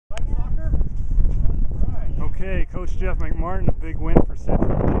Saturday, Coach Jeff McMartin, a big win for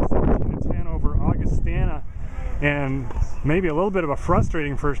Central today, 17-10 over Augustana, and maybe a little bit of a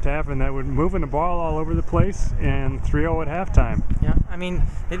frustrating first half, and that would moving the ball all over the place, and 3-0 at halftime. Yeah, I mean,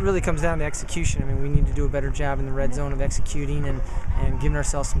 it really comes down to execution. I mean, we need to do a better job in the red zone of executing and giving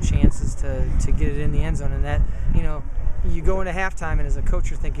ourselves some chances to get it in the end zone. And that, you know, you go into halftime, and as a coach,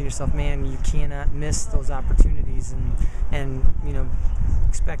 you're thinking to yourself, man, you cannot miss those opportunities and you know,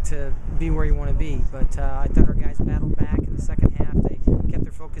 expect to be where you want to be. But I thought our guys battled back in the second half. They kept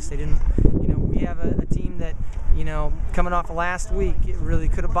their focus. They didn't, you know, we have a team that, you know, coming off of last week, it really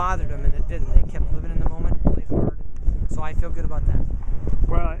could have bothered them, and it didn't. They kept living in the moment, played hard, and so I feel good about that.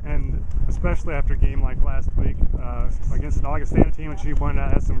 Well, and especially after a game like last week against an Augustana team, which you pointed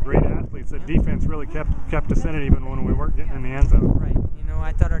out has some great athletes, that defense really kept us in it even when we weren't getting in the end zone. Right. You know,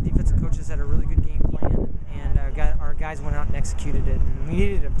 I thought our defensive coaches had a really good game plan, and our guys went out and executed it, and we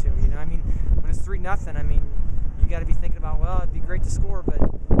needed them to. You know, I mean, when it's 3-0, I mean, you got to be thinking about, well, it'd be great to score, but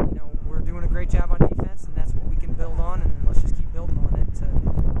you know, we're doing a great job on defense, and that's what we can build on, and let's just keep building on it to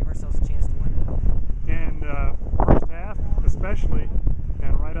give ourselves a chance to win it. And first half, especially,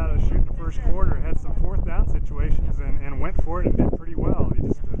 and right out of the chute in the first quarter, had some fourth down situations and went for it and did pretty well. You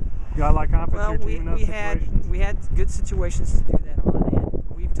just got a lot of confidence in your team in those situations. We had good situations to do that on, and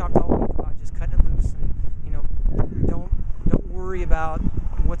we've talked all week about just cutting it loose, and you know, don't worry about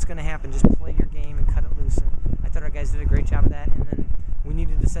what's going to happen. Just play your game and cut it loose. And I thought our guys did a great job of that, and then we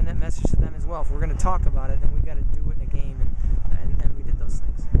needed to send that message to them as well. If we're going to talk about it, then we've got to do it in a game, and we did those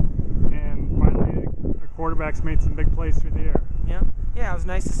things. And finally, the quarterbacks made some big plays through the air. Yeah, it was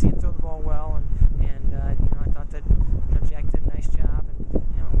nice to see him throw the ball well, and you know, I thought that, you know, Jack did a nice job, and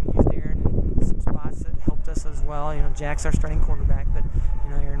you know, we used Aaron in some spots that helped us as well. You know, Jack's our starting quarterback, but you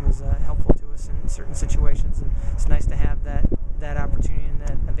know, Aaron was helpful to us in certain situations, and it's nice to have that opportunity and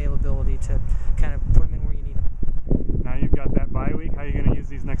that availability to kind of put him in where you need him. Now you've got that bye week. How are you going to use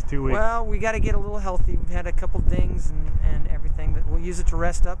these next 2 weeks? Well, we got to get a little healthy. We've had a couple dings and everything, but we'll use it to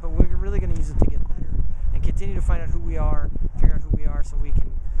rest up. But we're really going to use it to get better and continue to find out who we are, figure out who we are, so we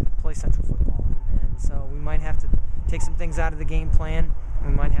can play Central football. And so we might have to take some things out of the game plan.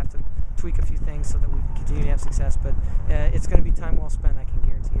 We might have to tweak a few things so that we can continue to have success. But it's going to be time well spent. I can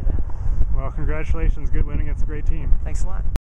guarantee you that. Well, congratulations. Good winning. It's a great team. Thanks a lot.